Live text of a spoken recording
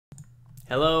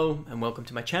Hello and welcome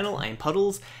to my channel. I am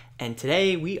Puddles, and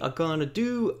today we are gonna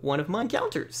do one of my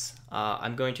encounters.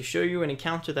 I'm going to show you an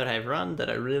encounter that I've run that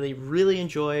I really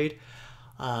enjoyed,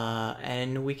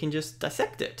 and we can just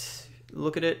dissect it,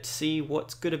 look at it, see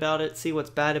what's good about it, see what's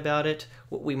bad about it,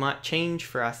 what we might change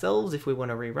for ourselves if we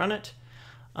want to rerun it.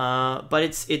 But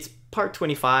it's part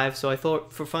 25, so I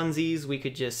thought for funsies we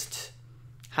could just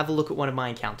have a look at one of my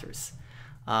encounters,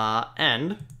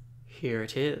 and here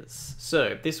it is.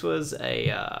 So this was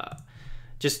a,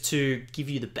 just to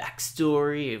give you the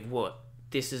backstory of what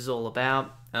this is all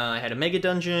about. I had a mega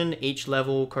dungeon, each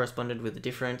level corresponded with a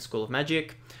different school of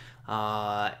magic.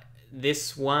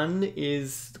 This one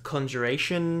is the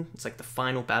Conjuration. It's like the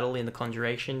final battle in the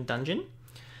Conjuration dungeon.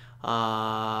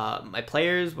 My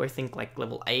players were, I think, like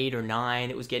level 8 or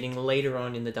 9. It was getting later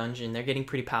on in the dungeon. They're getting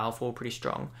pretty powerful, pretty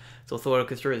strong. So I thought I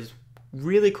could throw this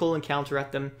really cool encounter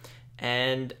at them,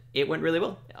 and it went really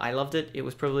well. I loved it. It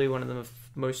was probably one of the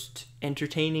most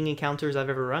entertaining encounters I've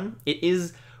ever run. It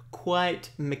is quite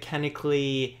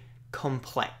mechanically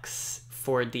complex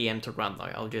for a DM to run,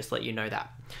 though. I'll just let you know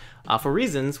that. For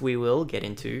reasons we will get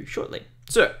into shortly.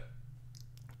 So,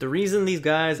 the reason these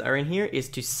guys are in here is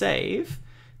to save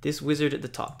this wizard at the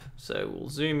top. So we'll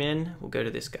zoom in, we'll go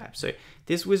to this guy. So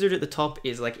this wizard at the top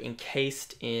is like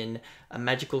encased in a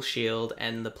magical shield,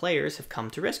 and the players have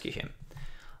come to rescue him.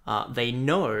 They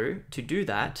know to do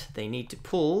that, they need to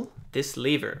pull this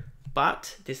lever,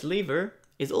 but this lever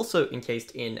is also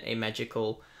encased in a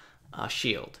magical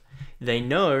shield. They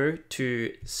know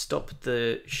to stop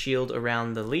the shield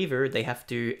around the lever, they have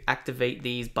to activate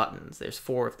these buttons. There's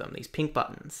 4 of them, these pink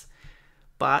buttons.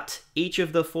 But each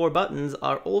of the 4 buttons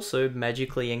are also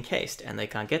magically encased, and they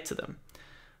can't get to them.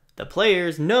 The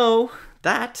players know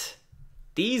that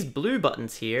these blue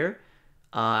buttons here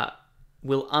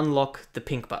will unlock the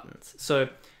pink buttons. So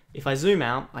if I zoom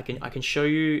out, I can show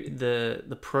you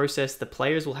the process the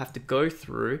players will have to go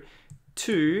through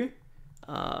to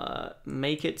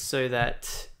make it so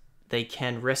that they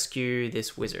can rescue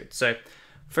this wizard. So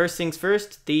first things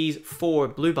first, these 4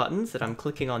 blue buttons that I'm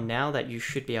clicking on now that you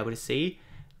should be able to see,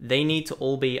 they need to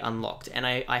all be unlocked. And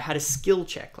I had a skill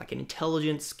check, like an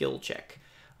intelligence skill check.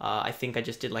 I think I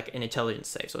just did like an intelligence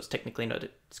save, so it's technically not a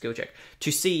skill check,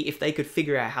 to see if they could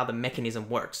figure out how the mechanism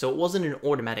works. So it wasn't an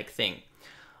automatic thing.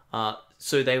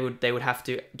 So they would have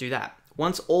to do that.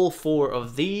 Once all 4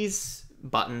 of these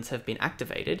buttons have been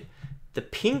activated, the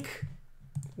pink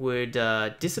would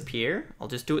disappear. I'll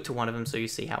just do it to one of them so you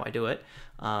see how I do it.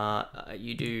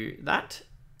 You do that,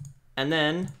 and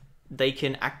then they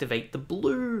can activate the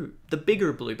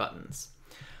bigger blue buttons.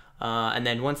 And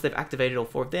then once they've activated all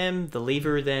 4 of them, the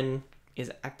lever then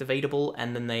is activatable,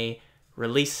 and then they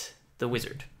release the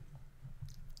wizard.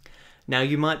 Now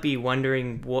you might be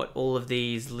wondering what all of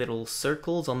these little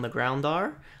circles on the ground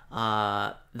are.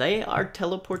 They are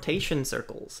teleportation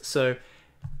circles. So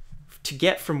to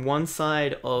get from one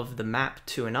side of the map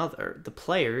to another, the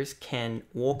players can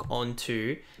walk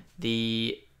onto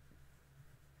the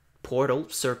portal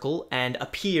circle and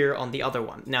appear on the other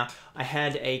one. Now, I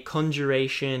had a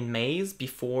conjuration maze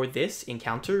before this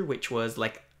encounter, which was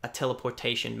like a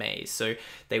teleportation maze. So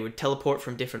they would teleport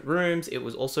from different rooms. It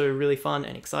was also really fun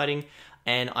and exciting,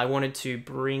 and I wanted to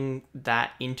bring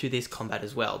that into this combat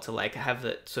as well, to like have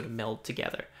it sort of meld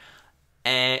together.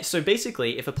 And so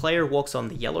basically, if a player walks on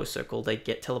the yellow circle, they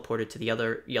get teleported to the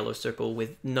other yellow circle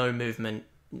with no movement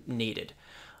needed.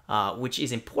 Which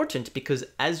is important because,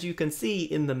 as you can see,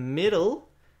 in the middle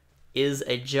is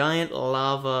a giant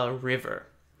lava river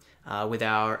with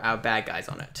our bad guys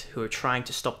on it, who are trying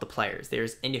to stop the players.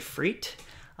 There's an Ifrit,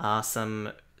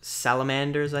 some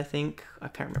salamanders, I think. I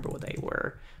can't remember what they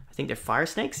were. I think they're fire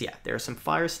snakes. Yeah, there are some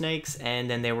fire snakes, and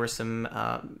then there were some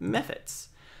mephits.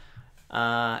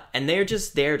 And they're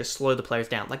just there to slow the players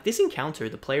down. Like this encounter,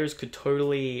 the players could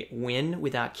totally win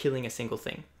without killing a single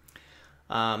thing.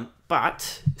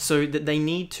 But so that they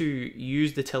need to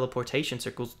use the teleportation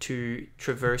circles to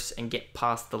traverse and get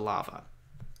past the lava.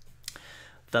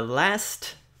 The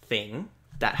last thing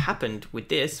that happened with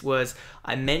this was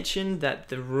I mentioned that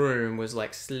the room was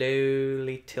like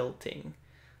slowly tilting.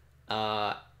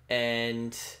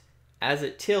 And as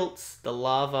it tilts, the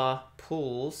lava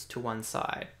pulls to one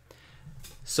side.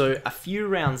 So a few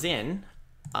rounds in,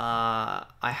 I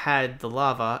had the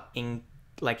lava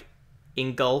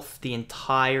engulf the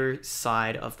entire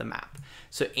side of the map.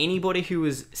 So anybody who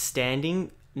was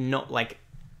standing not like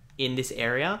in this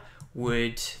area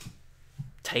would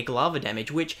take lava damage,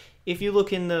 which if you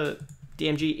look in the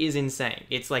DMG is insane.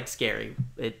 It's like scary.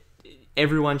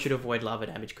 Everyone should avoid lava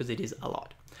damage because it is a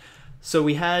lot. So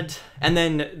we had, and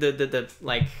then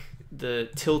the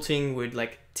tilting would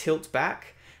like tilt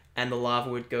back and the lava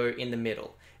would go in the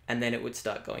middle, and then it would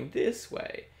start going this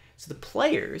way. So the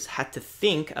players had to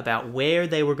think about where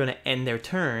they were going to end their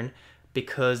turn,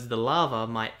 because the lava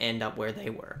might end up where they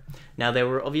were. Now, there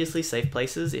were obviously safe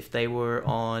places. If they were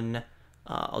on,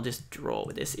 I'll just draw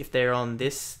with this. If they're on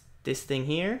this thing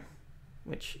here,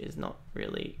 which is not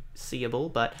really seeable,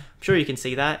 but I'm sure you can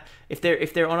see that. If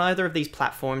they're on either of these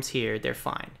platforms here, they're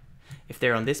fine. If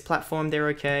they're on this platform, they're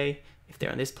okay. If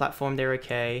they're on this platform, they're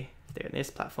okay. If they're on this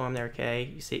platform, they're okay.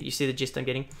 You see the gist I'm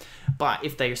getting? But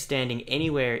if they are standing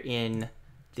anywhere in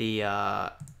the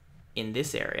in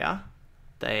this area,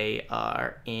 they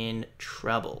are in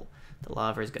trouble. The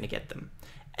lava is going to get them.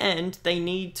 And they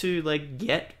need to like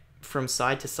get from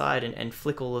side to side and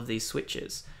flick all of these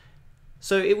switches.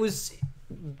 So it was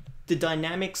the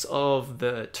dynamics of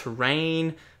the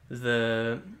terrain,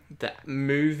 the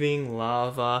moving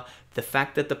lava, the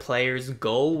fact that the player's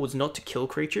goal was not to kill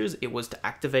creatures, it was to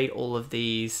activate all of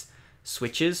these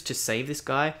switches to save this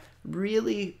guy.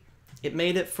 Really, it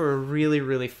made it for a really,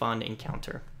 really fun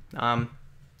encounter.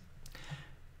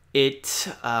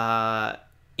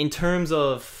 In terms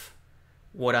of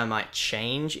what I might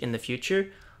change in the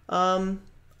future,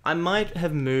 I might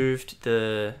have moved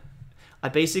I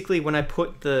basically, when I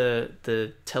put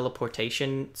the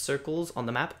teleportation circles on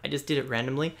the map, I just did it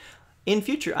randomly. In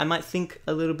future, I might think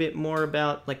a little bit more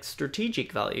about like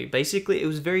strategic value. Basically, it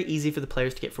was very easy for the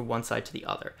players to get from one side to the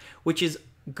other, which is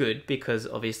good because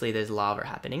obviously there's lava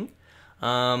happening.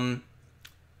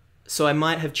 So I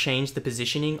might have changed the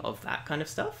positioning of that kind of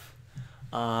stuff.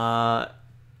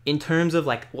 In terms of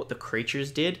like what the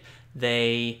creatures did,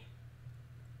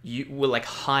 you were like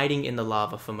hiding in the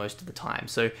lava for most of the time.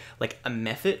 So like a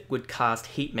Mephit would cast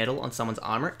heat metal on someone's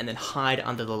armor and then hide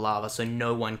under the lava so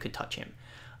no one could touch him,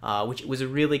 which was a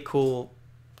really cool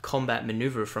combat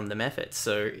maneuver from the Mephit.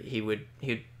 So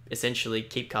he'd essentially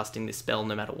keep casting this spell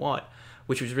no matter what,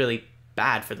 which was really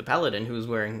bad for the paladin who was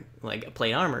wearing like a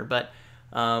plate armor. But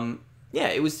yeah,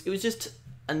 it was just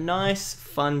a nice,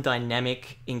 fun,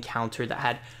 dynamic encounter that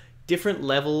had different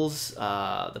levels.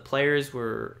 The players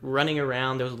were running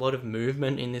around. There was a lot of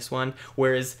movement in this one.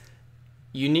 Whereas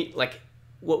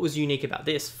what was unique about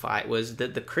this fight was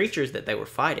that the creatures that they were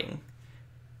fighting,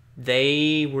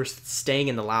 they were staying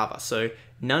in the lava. So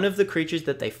none of the creatures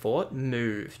that they fought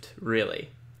moved really,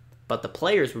 but the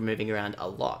players were moving around a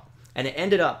lot. And it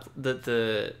ended up that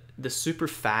the super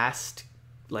fast,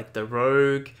 like the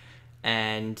rogue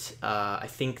and I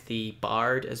think the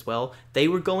bard as well, they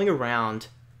were going around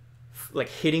like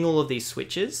hitting all of these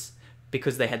switches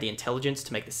because they had the intelligence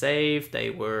to make the save. They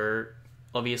were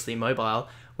obviously mobile,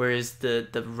 whereas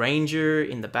the ranger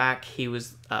in the back, he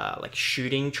was like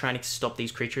shooting, trying to stop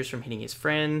these creatures from hitting his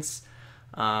friends.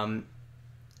 The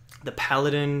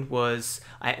paladin was,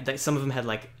 some of them had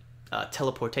like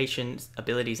teleportation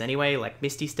abilities anyway, like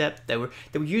Misty Step. They were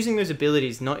using those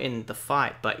abilities not in the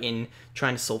fight, but in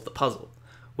trying to solve the puzzle,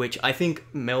 which I think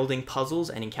melding puzzles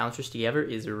and encounters together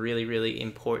is a really, really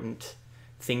important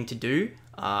thing to do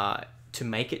to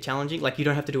make it challenging. Like, you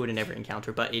don't have to do it in every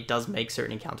encounter, but it does make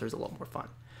certain encounters a lot more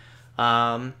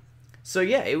fun. So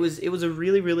yeah, it was a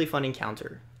really, really fun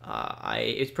encounter.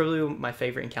 It's probably my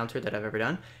favorite encounter that I've ever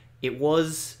done. It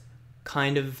was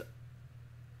kind of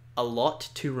a lot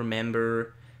to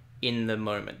remember in the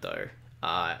moment though.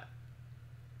 I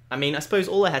mean, I suppose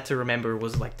all I had to remember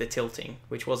was like the tilting,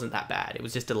 which wasn't that bad. It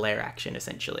was just a lair action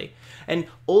essentially. And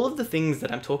all of the things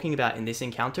that I'm talking about in this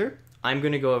encounter, I'm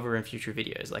going to go over in future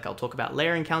videos. Like, I'll talk about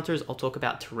lair encounters, I'll talk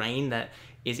about terrain that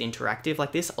is interactive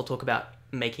like this, I'll talk about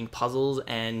making puzzles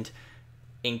and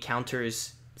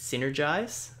encounters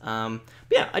synergize. But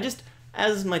yeah,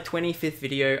 as my 25th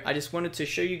video, I just wanted to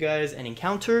show you guys an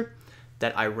encounter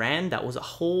that I ran that was a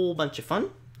whole bunch of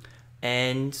fun,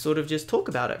 and sort of just talk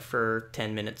about it for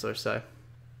 10 minutes or so.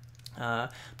 I'm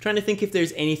trying to think if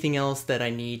there's anything else that I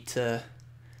need to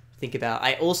think about.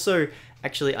 I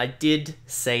did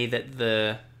say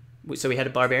that so we had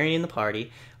a barbarian in the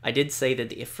party. I did say that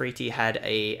the Ifriti had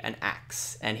an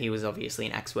axe, and he was obviously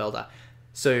an axe welder.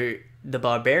 So the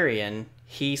barbarian,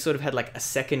 he sort of had like a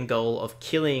second goal of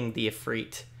killing the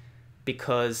Ifrit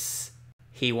because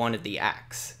he wanted the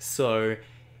axe. So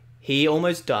he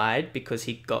almost died because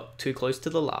he got too close to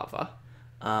the lava.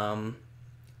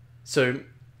 So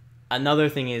another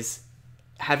thing is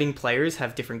having players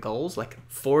have different goals. Like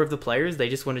 4 of the players, they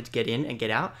just wanted to get in and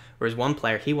get out, whereas one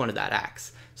player, he wanted that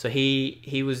axe. So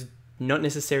he was not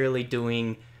necessarily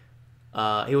doing,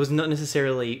 he was not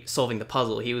necessarily solving the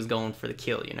puzzle, he was going for the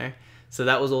kill, you know? So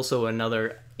that was also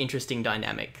another interesting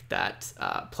dynamic that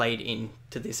played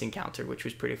into this encounter, which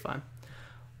was pretty fun.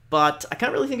 But I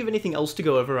can't really think of anything else to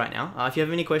go over right now. If you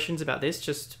have any questions about this,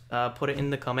 just put it in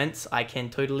the comments. I can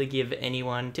totally give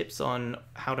anyone tips on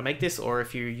how to make this, or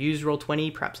if you use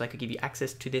Roll20, perhaps I could give you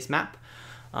access to this map.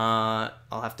 I'll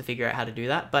have to figure out how to do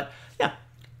that. But yeah,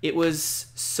 it was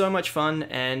so much fun,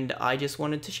 and I just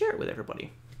wanted to share it with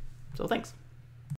everybody. So thanks.